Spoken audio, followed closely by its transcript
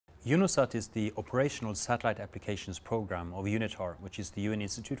UNOSAT is the Operational Satellite Applications Program of UNITAR, which is the UN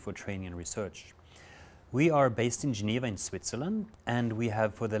Institute for Training and Research. We are based in Geneva in Switzerland, and we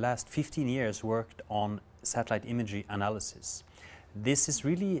have for the last 15 years worked on satellite imagery analysis. This is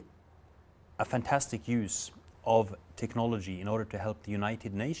really a fantastic use of technology in order to help the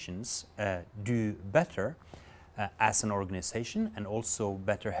United Nations do better as an organization, and also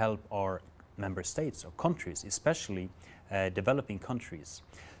better help our member states or countries, especially developing countries.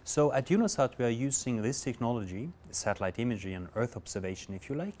 So at UNOSAT we are using this technology, satellite imagery and Earth observation if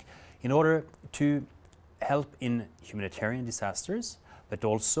you like, in order to help in humanitarian disasters, but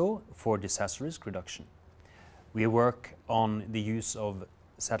also for disaster risk reduction. We work on the use of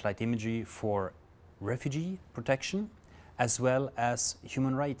satellite imagery for refugee protection as well as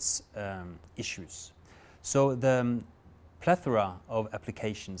human rights issues. So the plethora of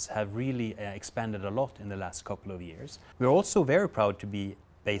applications have really expanded a lot in the last couple of years. We're also very proud to be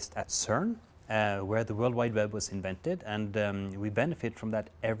based at CERN, where the World Wide Web was invented, and we benefit from that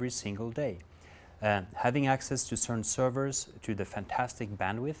every single day. Having access to CERN servers, to the fantastic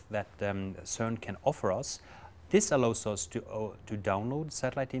bandwidth that CERN can offer us, this allows us to download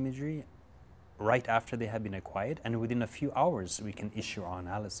satellite imagery right after they have been acquired, and within a few hours we can issue our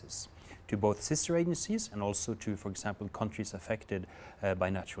analysis to both sister agencies and also to, for example, countries affected by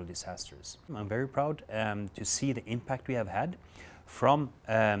natural disasters. I'm very proud to see the impact we have had from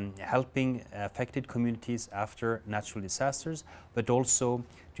helping affected communities after natural disasters, but also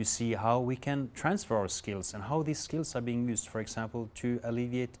to see how we can transfer our skills and how these skills are being used, for example, to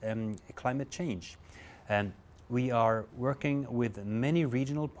alleviate climate change. We are working with many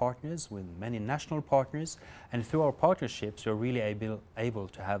regional partners, with many national partners, and through our partnerships we are really able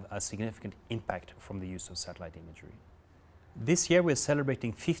to have a significant impact from the use of satellite imagery. This year we're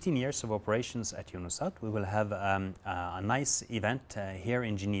celebrating 15 years of operations at UNOSAT. We will have a nice event here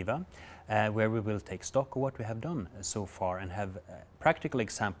in Geneva where we will take stock of what we have done so far and have practical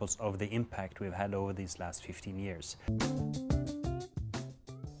examples of the impact we've had over these last 15 years.